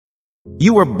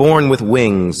You were born with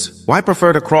wings. Why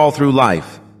prefer to crawl through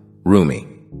life? Rumi.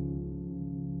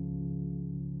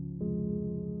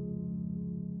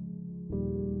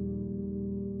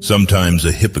 Sometimes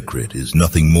a hypocrite is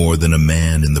nothing more than a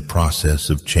man in the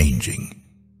process of changing.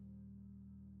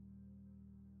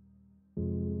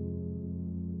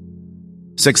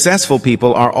 Successful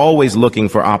people are always looking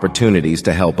for opportunities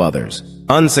to help others.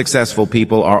 Unsuccessful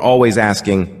people are always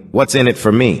asking, "What's in it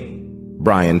for me?"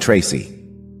 Brian Tracy.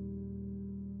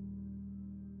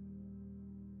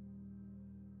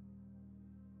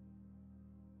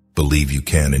 Believe you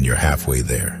can and you're halfway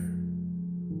there.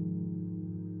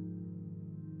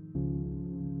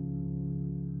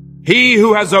 He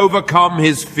who has overcome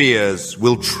his fears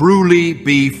will truly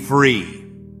be free.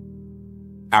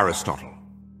 Aristotle.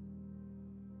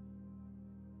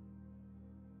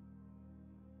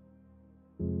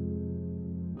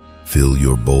 Fill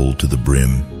your bowl to the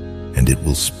brim, and it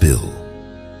will spill.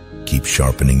 Keep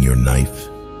sharpening your knife,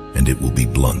 and it will be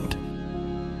blunt.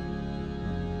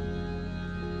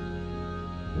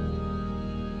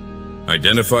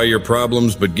 Identify your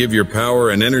problems, but give your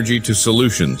power and energy to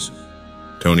solutions.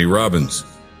 Tony Robbins.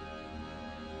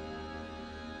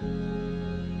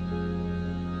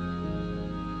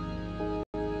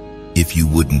 If you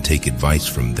wouldn't take advice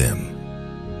from them,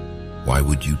 why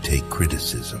would you take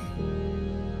criticism?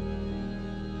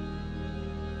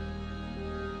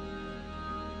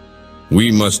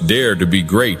 We must dare to be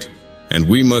great, and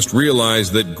we must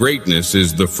realize that greatness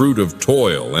is the fruit of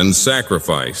toil and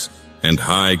sacrifice and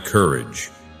high courage.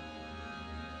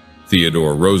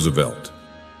 Theodore Roosevelt.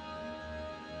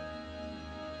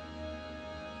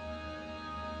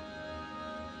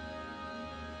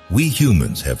 We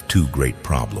humans have two great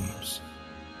problems.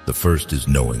 The first is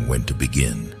knowing when to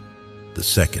begin. The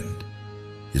second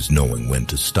is knowing when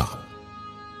to stop.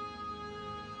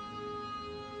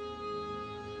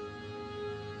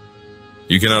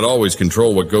 You cannot always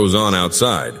control what goes on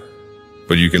outside,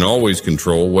 but you can always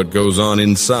control what goes on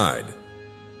inside.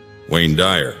 Wayne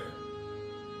Dyer.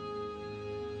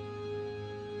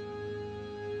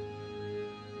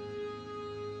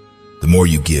 The more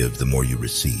you give, the more you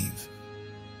receive.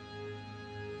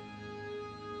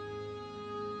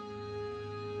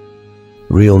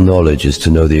 Real knowledge is to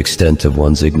know the extent of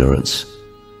one's ignorance.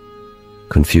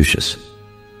 Confucius.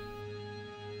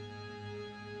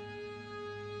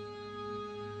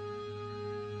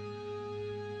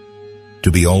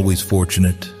 To be always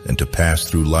fortunate and to pass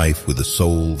through life with a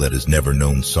soul that has never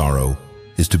known sorrow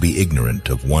is to be ignorant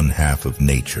of one half of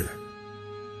nature.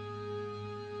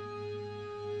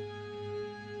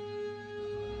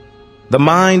 The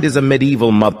mind is a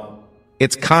medieval mother.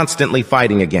 It's constantly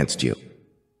fighting against you.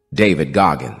 David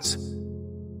Goggins.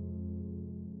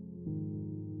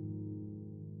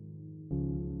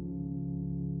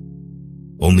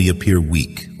 Only appear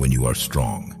weak when you are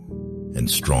strong, and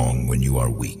strong when you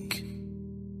are weak.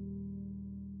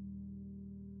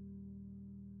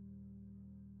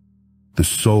 The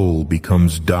soul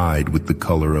becomes dyed with the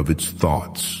color of its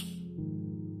thoughts.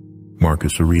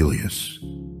 Marcus Aurelius.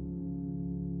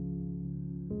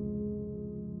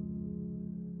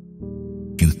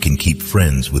 You can keep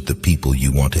friends with the people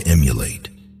you want to emulate,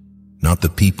 not the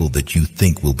people that you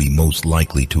think will be most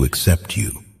likely to accept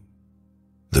you.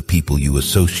 The people you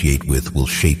associate with will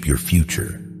shape your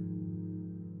future.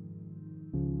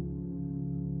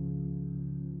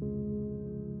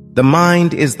 The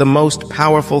mind is the most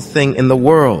powerful thing in the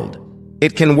world.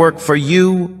 It can work for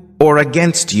you or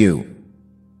against you.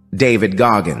 David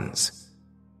Goggins.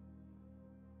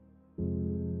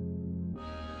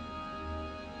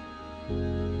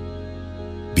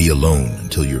 Be alone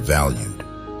until you're valued.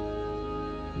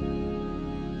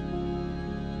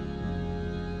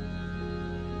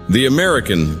 The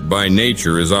American, by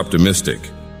nature, is optimistic.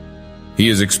 He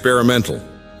is experimental,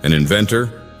 an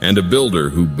inventor, and a builder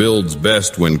who builds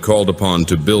best when called upon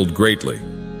to build greatly.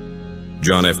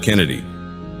 John F. Kennedy.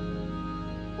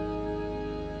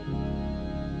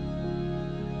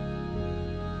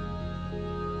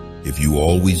 If you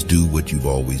always do what you've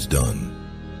always done,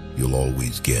 you'll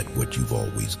always get what you've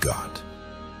always got.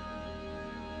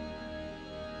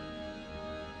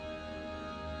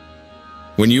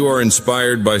 When you are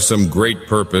inspired by some great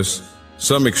purpose,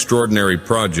 some extraordinary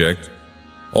project,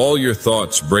 all your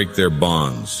thoughts break their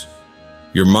bonds.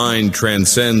 Your mind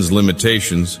transcends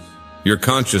limitations, your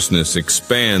consciousness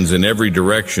expands in every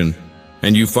direction,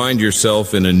 and you find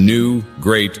yourself in a new,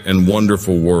 great, and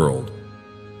wonderful world.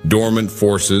 Dormant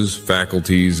forces,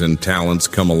 faculties, and talents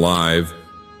come alive,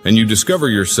 and you discover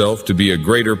yourself to be a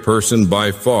greater person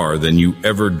by far than you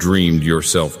ever dreamed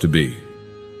yourself to be.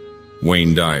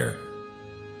 Wayne Dyer.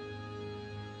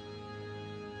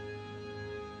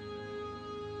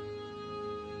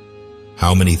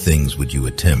 How many things would you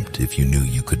attempt if you knew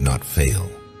you could not fail?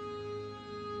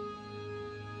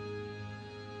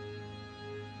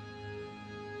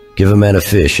 Give a man a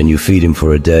fish and you feed him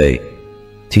for a day.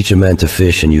 Teach a man to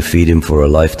fish and you feed him for a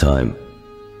lifetime.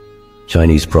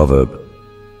 Chinese proverb.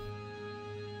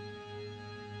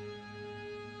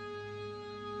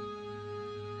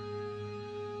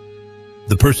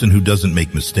 The person who doesn't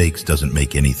make mistakes doesn't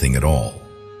make anything at all.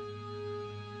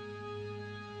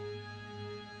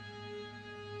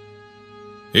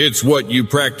 It's what you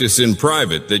practice in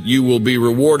private that you will be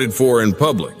rewarded for in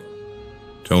public.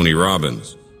 Tony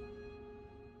Robbins.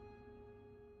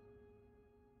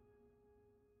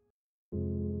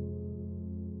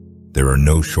 There are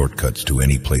no shortcuts to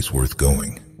any place worth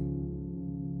going.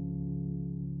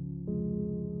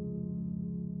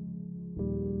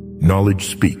 Knowledge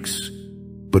speaks,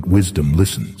 but wisdom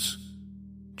listens.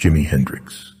 Jimi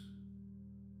Hendrix.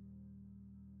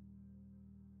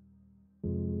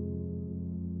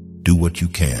 Do what you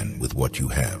can with what you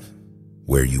have,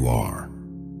 where you are.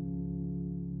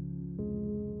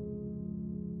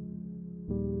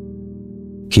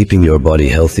 Keeping your body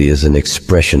healthy is an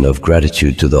expression of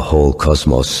gratitude to the whole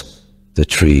cosmos, the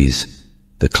trees,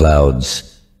 the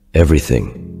clouds, everything.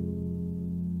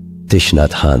 Thich Nhat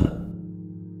Hanh.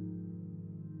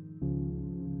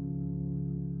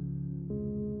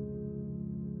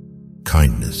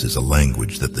 Kindness is a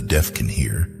language that the deaf can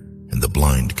hear and the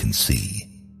blind can see.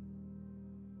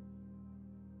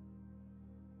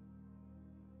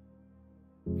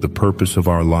 The purpose of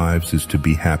our lives is to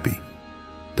be happy.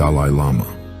 Dalai Lama.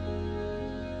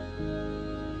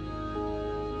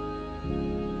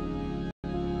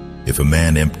 If a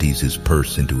man empties his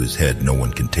purse into his head, no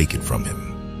one can take it from him.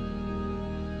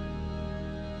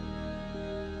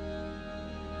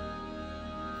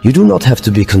 You do not have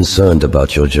to be concerned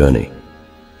about your journey.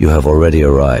 You have already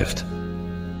arrived.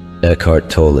 Eckhart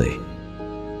Tolle.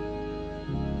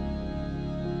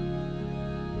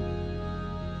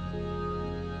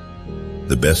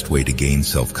 The best way to gain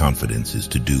self-confidence is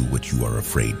to do what you are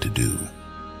afraid to do.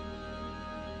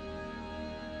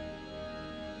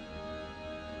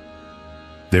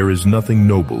 There is nothing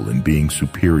noble in being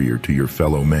superior to your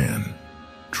fellow man.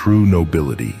 True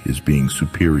nobility is being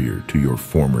superior to your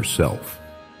former self.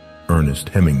 Ernest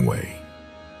Hemingway.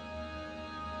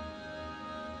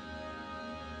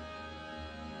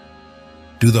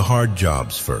 Do the hard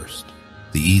jobs first.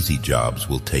 The easy jobs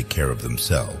will take care of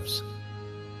themselves.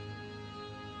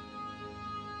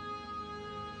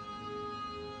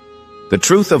 The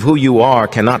truth of who you are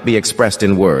cannot be expressed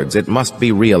in words. It must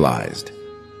be realized.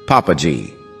 Papa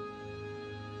G.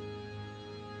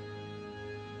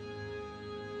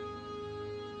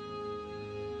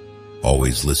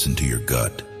 Always listen to your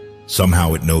gut.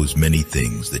 Somehow it knows many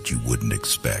things that you wouldn't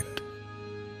expect.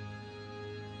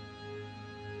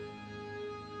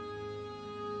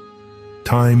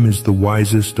 Time is the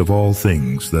wisest of all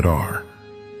things that are,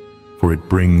 for it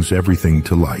brings everything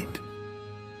to light.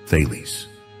 Thales.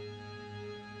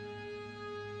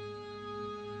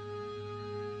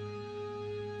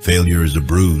 Failure is a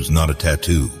bruise, not a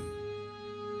tattoo.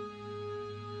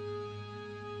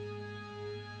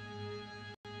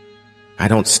 I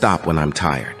don't stop when I'm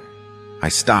tired. I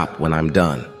stop when I'm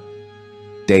done.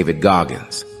 David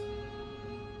Goggins.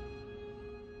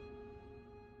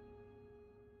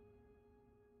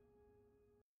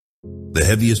 The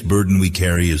heaviest burden we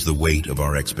carry is the weight of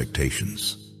our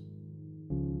expectations.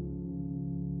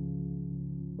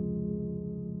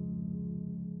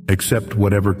 Accept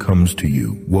whatever comes to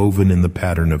you, woven in the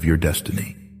pattern of your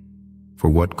destiny, for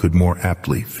what could more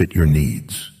aptly fit your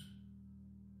needs.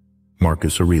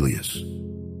 Marcus Aurelius.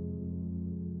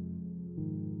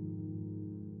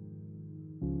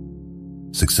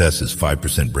 Success is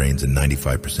 5% brains and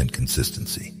 95%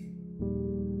 consistency.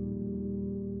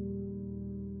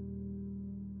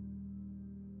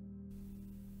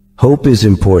 Hope is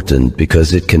important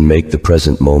because it can make the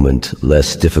present moment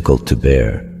less difficult to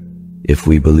bear. If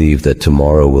we believe that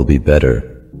tomorrow will be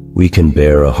better, we can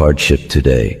bear a hardship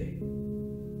today.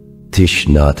 Thich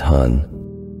Nhat Hanh.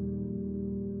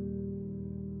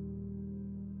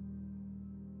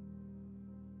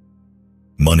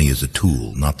 Money is a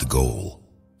tool, not the goal.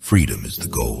 Freedom is the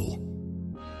goal.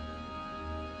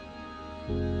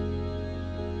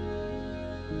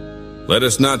 Let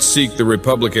us not seek the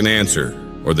Republican answer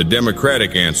or the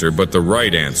Democratic answer, but the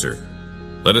right answer.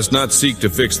 Let us not seek to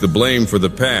fix the blame for the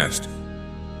past.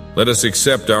 Let us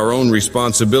accept our own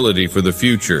responsibility for the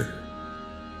future.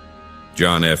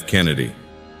 John F. Kennedy.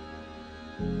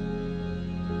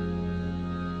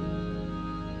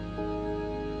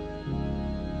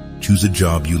 Choose a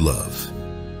job you love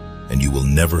and you will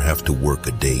never have to work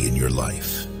a day in your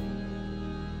life.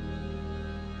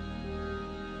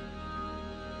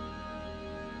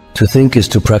 To think is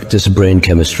to practice brain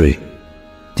chemistry.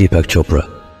 Deepak Chopra.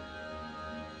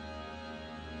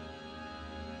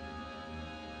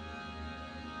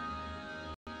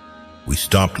 We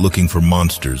stopped looking for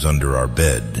monsters under our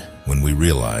bed when we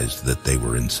realized that they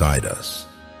were inside us.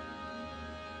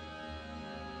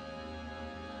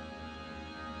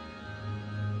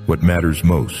 What matters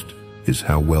most is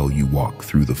how well you walk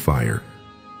through the fire.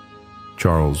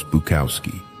 Charles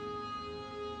Bukowski.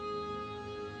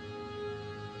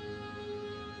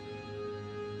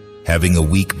 Having a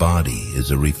weak body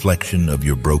is a reflection of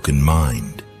your broken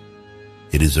mind.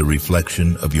 It is a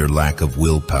reflection of your lack of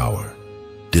willpower,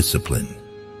 discipline,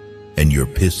 and your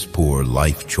piss-poor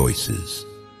life choices.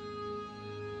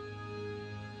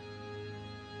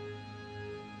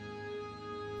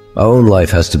 Our own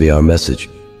life has to be our message.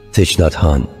 Thich Nhat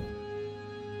Hanh.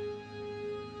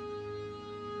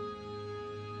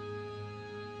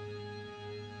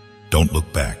 Don't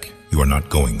look back. You are not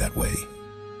going that way.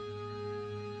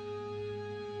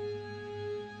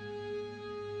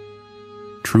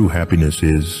 True happiness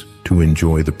is to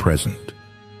enjoy the present,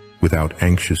 without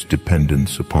anxious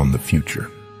dependence upon the future.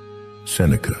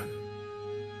 Seneca.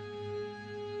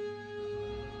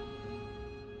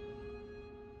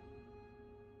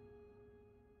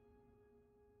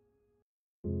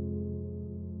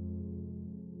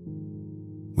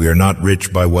 We are not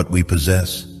rich by what we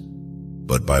possess,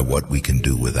 but by what we can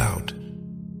do without.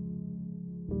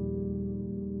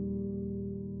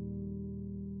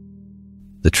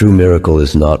 The true miracle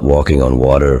is not walking on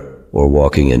water or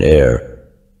walking in air,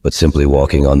 but simply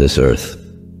walking on this earth.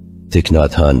 Thich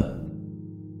Nhat Hanh.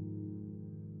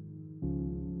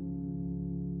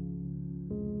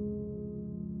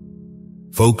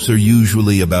 Folks are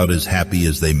usually about as happy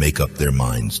as they make up their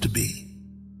minds to be.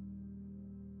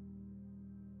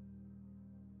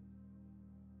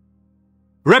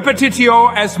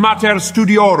 Repetitio est mater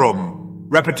studiorum.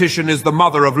 Repetition is the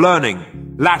mother of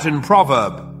learning. Latin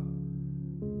proverb.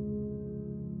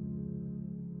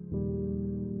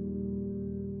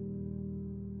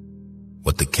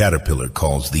 What the caterpillar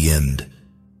calls the end,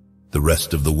 the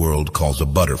rest of the world calls a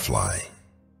butterfly.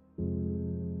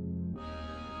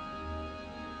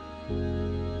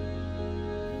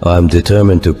 I'm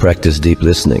determined to practice deep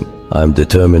listening. I'm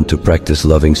determined to practice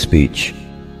loving speech.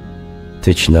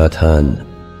 Thich Nhat Hanh.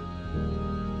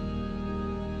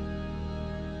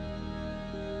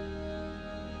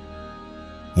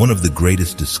 One of the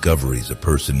greatest discoveries a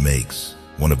person makes,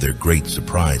 one of their great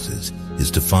surprises,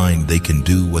 is to find they can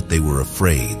do what they were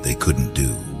afraid they couldn't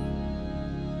do.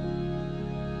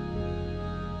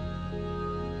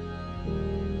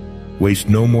 Waste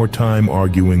no more time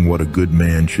arguing what a good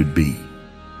man should be.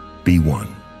 Be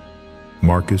one.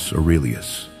 Marcus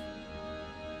Aurelius.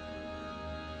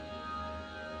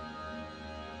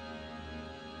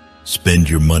 Spend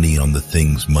your money on the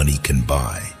things money can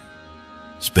buy.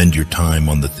 Spend your time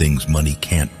on the things money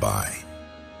can't buy.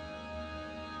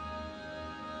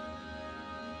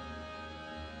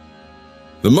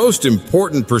 The most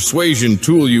important persuasion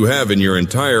tool you have in your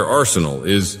entire arsenal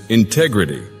is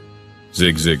integrity.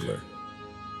 Zig Ziglar.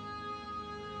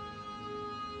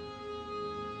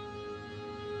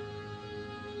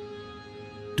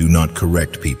 Do not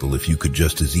correct people if you could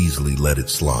just as easily let it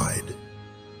slide.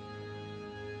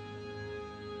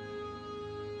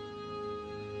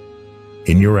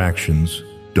 In your actions,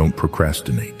 don't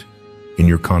procrastinate. In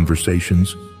your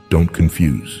conversations, don't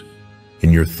confuse.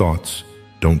 In your thoughts,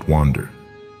 don't wander.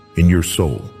 In your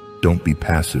soul, don't be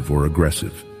passive or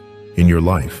aggressive. In your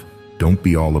life, don't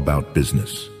be all about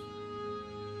business.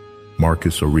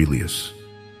 Marcus Aurelius.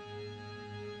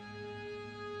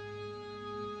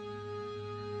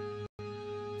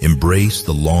 Embrace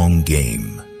the long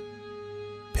game.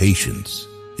 Patience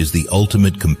is the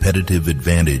ultimate competitive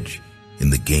advantage in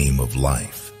the game of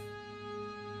life.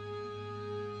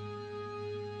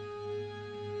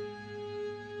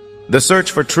 The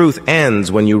search for truth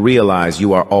ends when you realize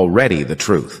you are already the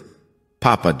truth.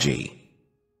 Papa G.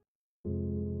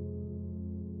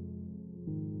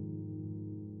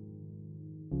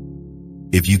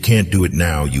 If you can't do it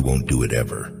now, you won't do it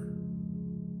ever.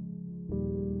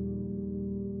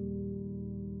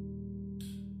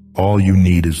 All you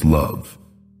need is love.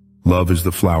 Love is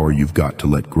the flower you've got to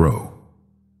let grow.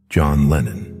 John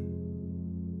Lennon.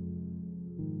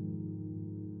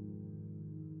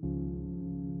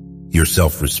 Your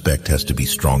self-respect has to be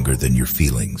stronger than your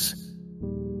feelings.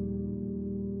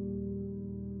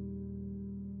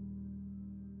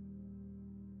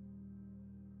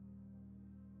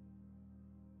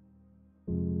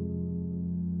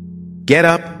 Get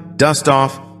up, dust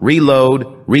off,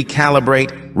 reload,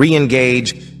 recalibrate,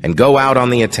 re-engage, and go out on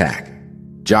the attack.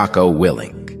 Jocko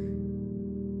Willink.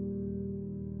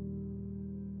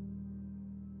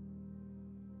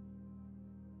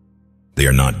 They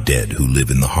are not dead who live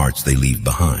in the hearts they leave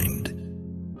behind.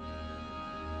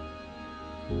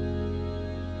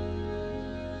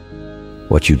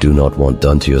 What you do not want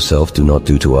done to yourself, do not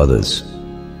do to others.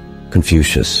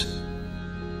 Confucius.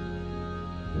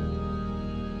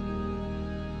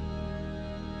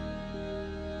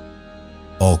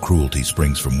 All cruelty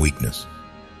springs from weakness.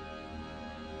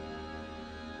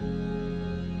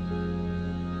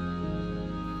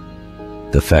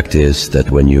 The fact is that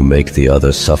when you make the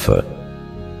other suffer,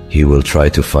 he will try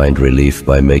to find relief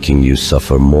by making you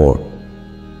suffer more.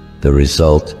 The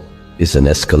result is an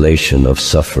escalation of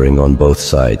suffering on both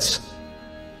sides.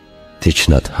 Thich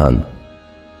Nhat Hanh.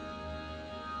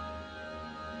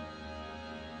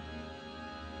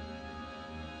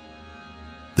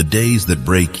 The days that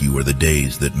break you are the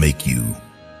days that make you.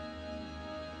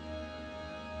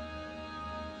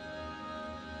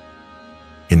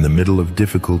 In the middle of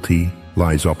difficulty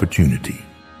lies opportunity.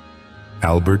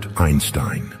 Albert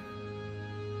Einstein.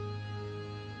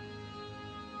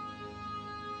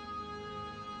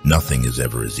 Nothing is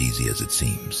ever as easy as it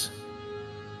seems.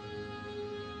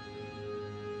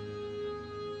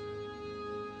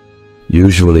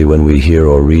 Usually when we hear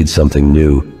or read something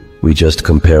new, we just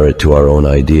compare it to our own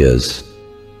ideas.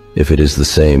 If it is the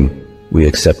same, we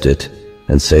accept it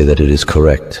and say that it is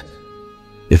correct.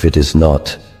 If it is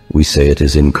not, we say it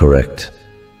is incorrect.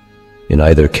 In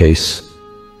either case,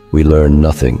 we learn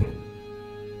nothing.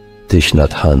 Thich Nhat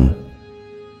Hanh.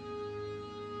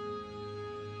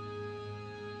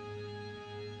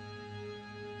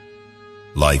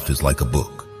 Life is like a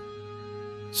book.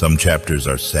 Some chapters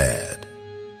are sad,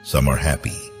 some are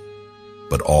happy,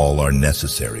 but all are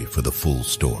necessary for the full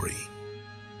story.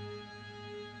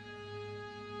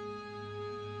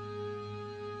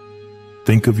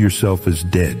 Think of yourself as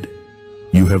dead.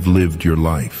 You have lived your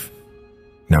life.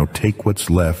 Now take what's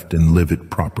left and live it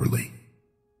properly.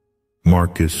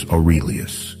 Marcus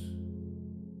Aurelius.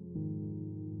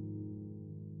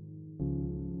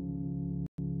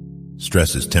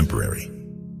 Stress is temporary,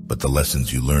 but the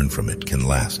lessons you learn from it can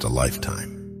last a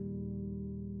lifetime.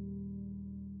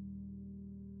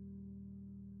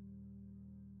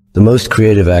 The most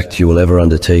creative act you will ever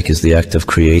undertake is the act of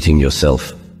creating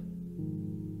yourself.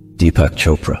 Deepak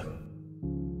Chopra.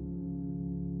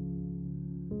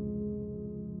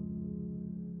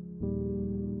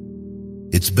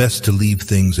 It's best to leave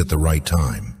things at the right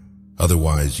time,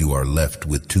 otherwise you are left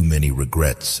with too many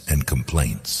regrets and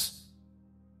complaints.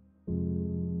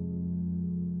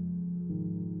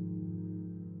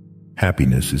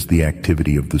 Happiness is the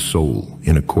activity of the soul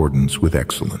in accordance with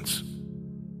excellence.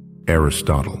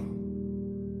 Aristotle.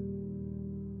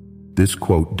 This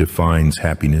quote defines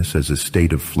happiness as a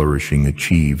state of flourishing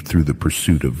achieved through the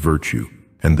pursuit of virtue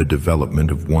and the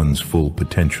development of one's full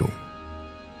potential.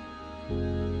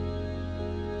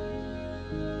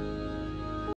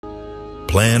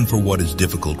 Plan for what is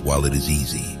difficult while it is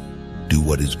easy. Do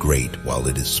what is great while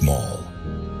it is small.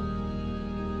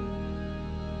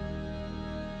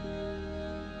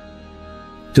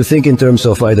 To think in terms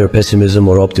of either pessimism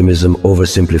or optimism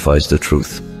oversimplifies the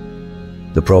truth.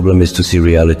 The problem is to see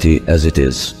reality as it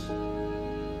is.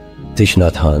 Thich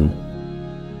Nhat Hanh.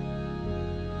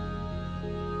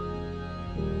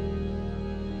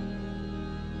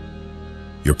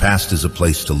 Your past is a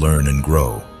place to learn and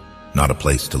grow, not a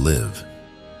place to live.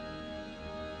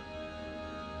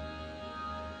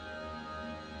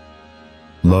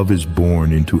 Love is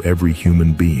born into every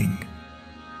human being.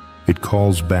 It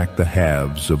calls back the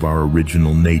halves of our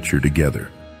original nature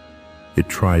together. It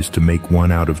tries to make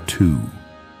one out of two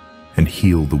and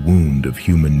heal the wound of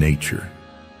human nature.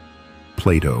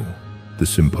 Plato, The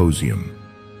Symposium.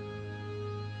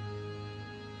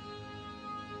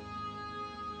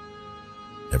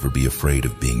 Never be afraid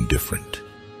of being different.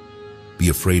 Be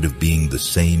afraid of being the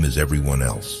same as everyone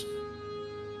else.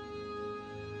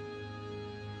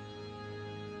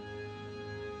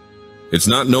 It's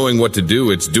not knowing what to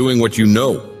do, it's doing what you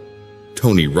know.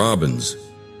 Tony Robbins.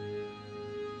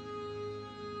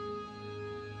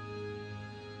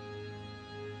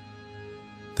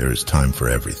 There is time for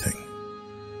everything.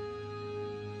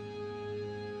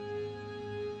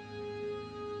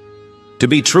 To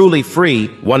be truly free,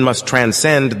 one must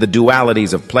transcend the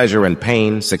dualities of pleasure and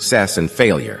pain, success and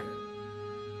failure.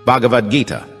 Bhagavad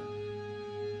Gita.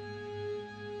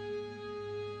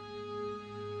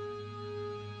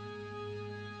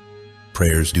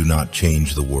 Prayers do not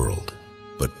change the world,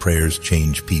 but prayers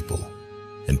change people.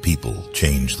 and people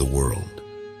change the world.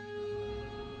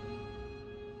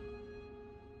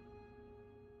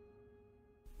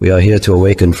 We are here to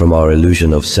awaken from our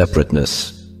illusion of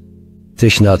separateness.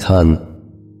 Thich Nhat Hanh.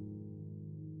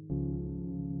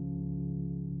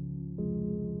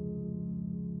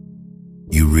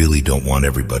 You really don't want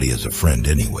everybody as a friend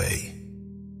anyway.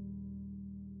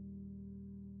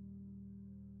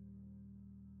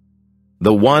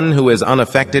 The one who is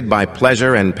unaffected by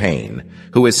pleasure and pain,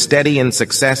 who is steady in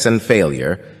success and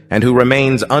failure, and who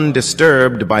remains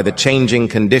undisturbed by the changing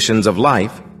conditions of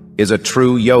life, is a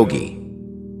true yogi.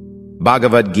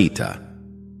 Bhagavad Gita.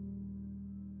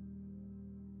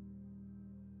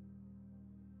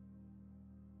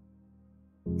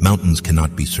 Mountains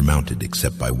cannot be surmounted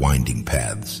except by winding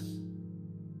paths.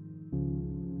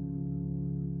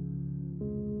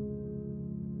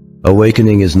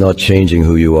 Awakening is not changing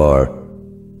who you are,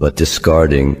 but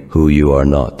discarding who you are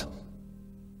not.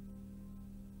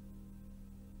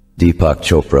 Deepak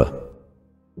Chopra.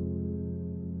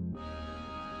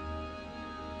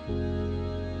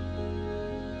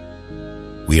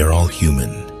 We are all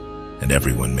human, and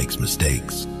everyone makes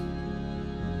mistakes.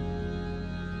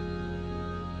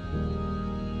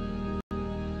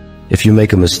 If you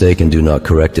make a mistake and do not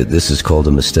correct it, this is called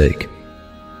a mistake.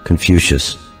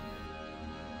 Confucius.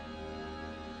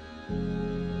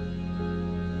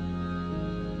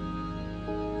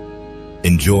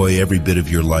 Enjoy every bit of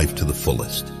your life to the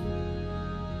fullest.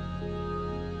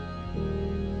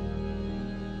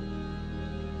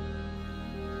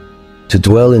 To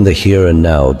dwell in the here and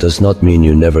now does not mean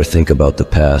you never think about the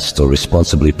past or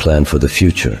responsibly plan for the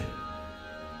future.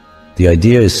 The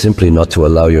idea is simply not to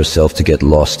allow yourself to get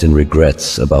lost in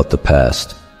regrets about the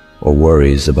past or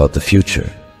worries about the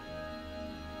future.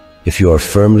 If you are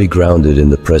firmly grounded in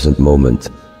the present moment,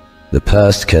 the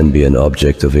past can be an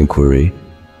object of inquiry,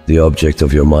 the object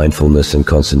of your mindfulness and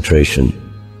concentration.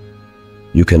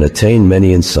 You can attain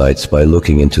many insights by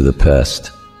looking into the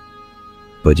past,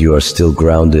 but you are still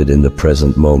grounded in the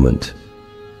present moment.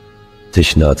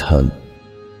 Thich Nhat Hanh.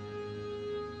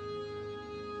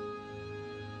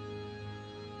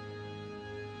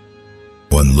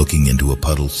 One looking into a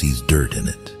puddle sees dirt in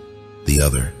it, the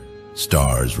other,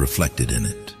 stars reflected in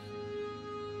it.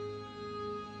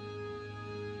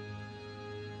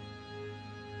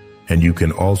 And you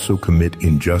can also commit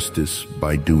injustice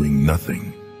by doing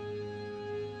nothing.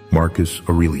 Marcus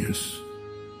Aurelius.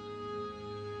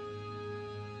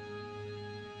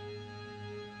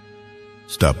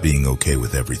 Stop being okay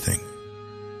with everything.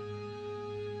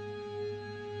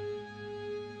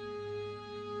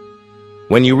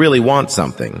 When you really want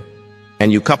something,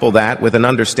 and you couple that with an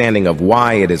understanding of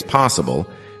why it is possible,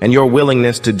 and your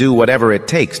willingness to do whatever it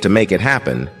takes to make it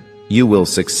happen, you will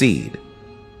succeed.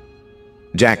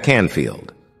 Jack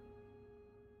Canfield.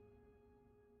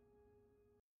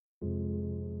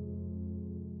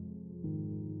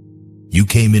 You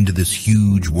came into this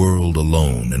huge world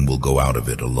alone and will go out of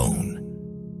it alone.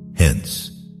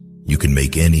 Hence, you can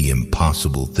make any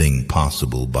impossible thing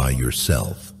possible by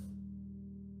yourself.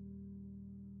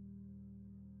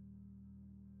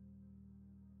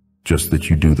 Just that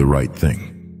you do the right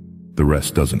thing. The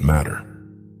rest doesn't matter.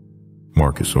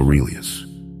 Marcus Aurelius.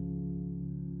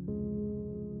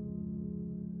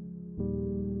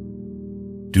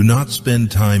 Do not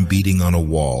spend time beating on a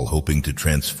wall hoping to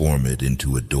transform it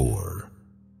into a door.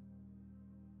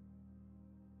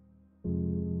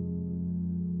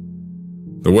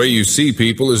 The way you see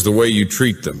people is the way you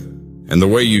treat them, and the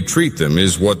way you treat them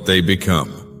is what they become.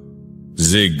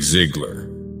 Zig Ziglar.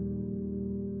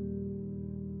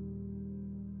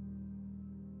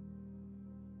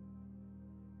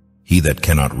 He that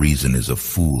cannot reason is a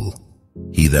fool.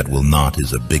 He that will not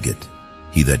is a bigot.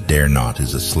 He that dare not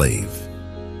is a slave.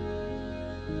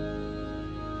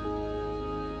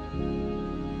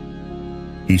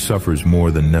 He suffers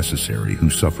more than necessary who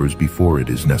suffers before it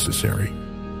is necessary.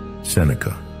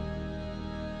 Seneca.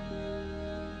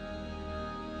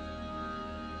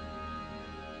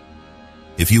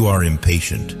 If you are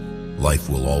impatient, life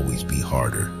will always be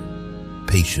harder.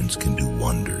 Patience can do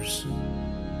wonders.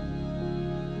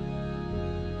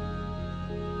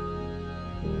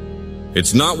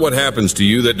 It's not what happens to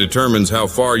you that determines how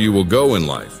far you will go in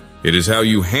life. It is how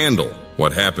you handle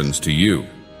what happens to you.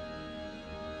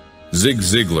 Zig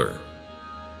Ziglar.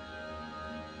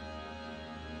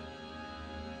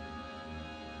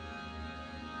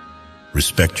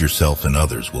 Respect yourself and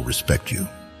others will respect you.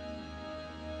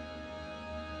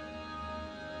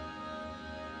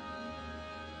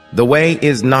 The way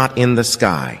is not in the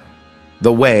sky.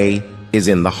 The way is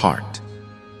in the heart.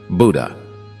 Buddha.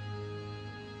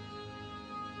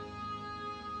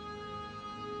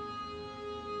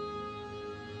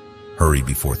 Hurry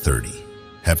before 30.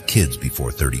 Have kids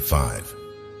before 35.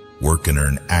 Work and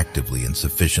earn actively and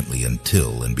sufficiently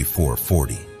until and before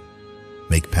 40.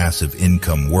 Make passive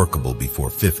income workable before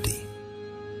 50.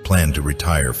 Plan to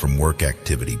retire from work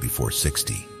activity before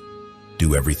 60.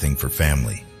 Do everything for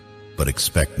family, but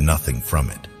expect nothing from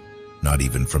it, not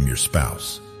even from your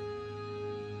spouse.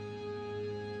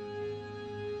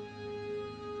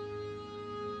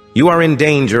 You are in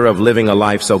danger of living a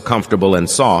life so comfortable and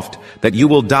soft that you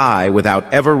will die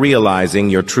without ever realizing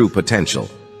your true potential.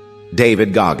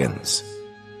 David Goggins.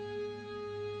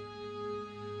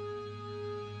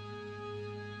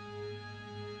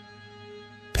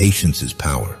 Patience is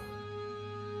power.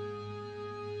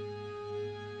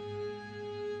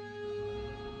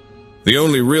 The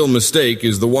only real mistake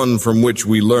is the one from which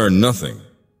we learn nothing.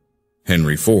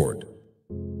 Henry Ford.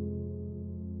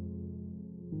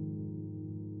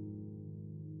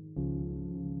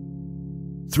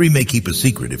 Three may keep a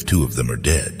secret if two of them are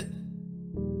dead.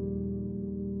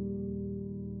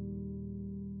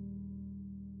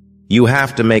 You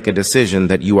have to make a decision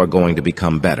that you are going to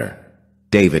become better.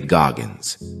 David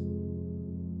Goggins.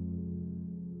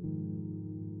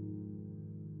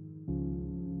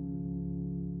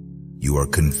 You are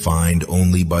confined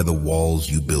only by the walls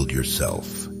you build yourself.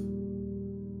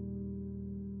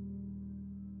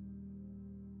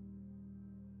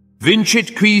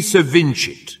 Vincit qui se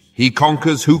vincit. He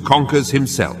conquers who conquers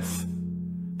himself.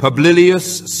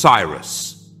 Publilius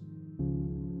Cyrus.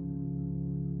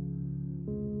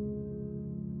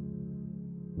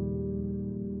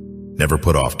 Never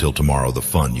put off till tomorrow the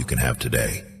fun you can have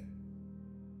today.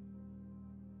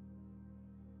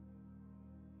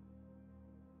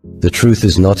 The truth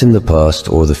is not in the past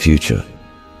or the future.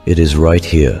 It is right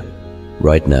here,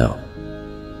 right now.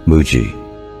 Muji.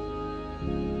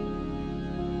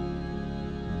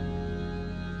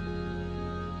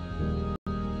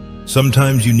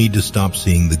 Sometimes you need to stop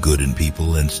seeing the good in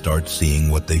people and start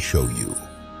seeing what they show you.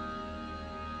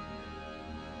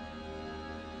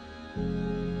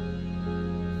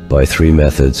 By three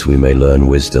methods we may learn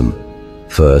wisdom.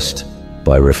 First,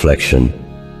 by reflection,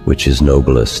 which is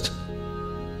noblest.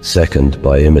 Second,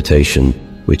 by imitation,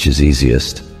 which is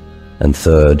easiest. And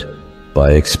third,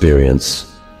 by experience,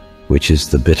 which is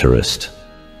the bitterest.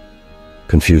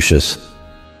 Confucius.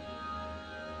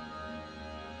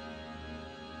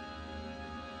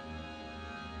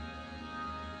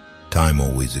 Time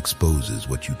always exposes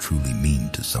what you truly mean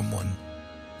to someone.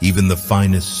 Even the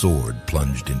finest sword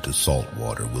plunged into salt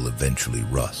water will eventually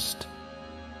rust.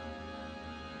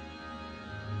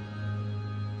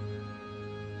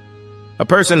 A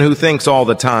person who thinks all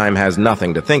the time has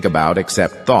nothing to think about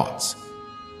except thoughts.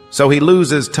 So he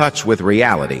loses touch with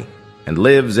reality and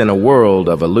lives in a world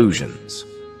of illusions.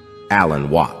 Alan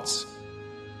Watts.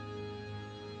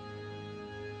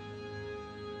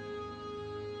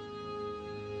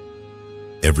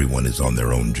 Everyone is on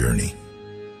their own journey.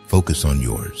 Focus on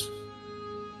yours.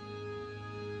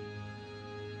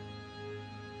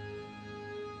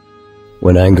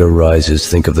 When anger rises,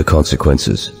 think of the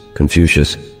consequences.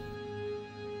 Confucius.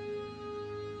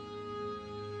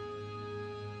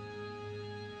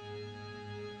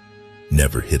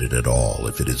 Never hit it at all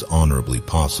if it is honorably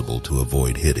possible to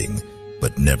avoid hitting,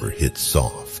 but never hit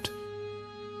soft.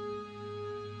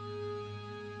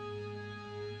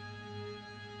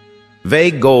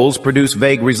 Vague goals produce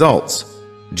vague results.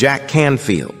 Jack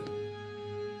Canfield.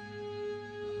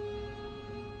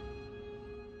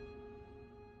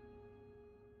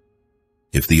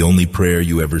 If the only prayer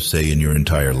you ever say in your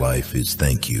entire life is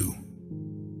thank you,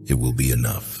 it will be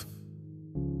enough.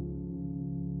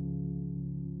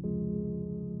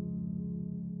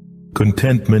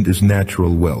 Contentment is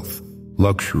natural wealth.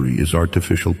 Luxury is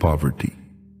artificial poverty.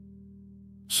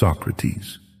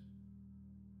 Socrates.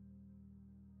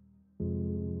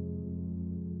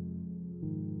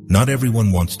 Not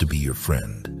everyone wants to be your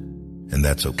friend, and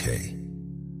that's okay.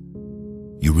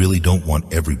 You really don't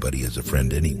want everybody as a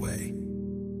friend anyway.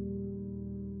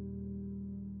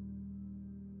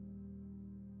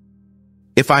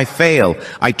 If I fail,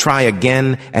 I try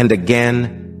again and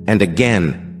again and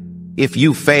again. If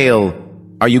you fail,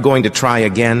 are you going to try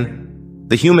again?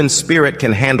 The human spirit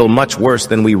can handle much worse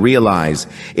than we realize.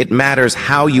 It matters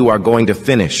how you are going to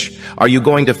finish. Are you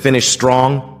going to finish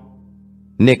strong?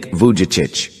 Nick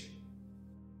Vujicic.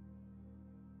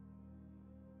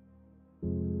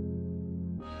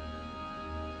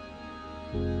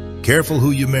 Careful who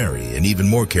you marry, and even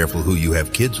more careful who you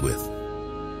have kids with.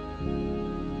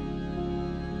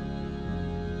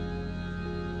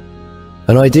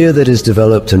 An idea that is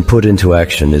developed and put into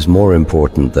action is more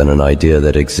important than an idea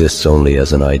that exists only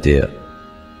as an idea.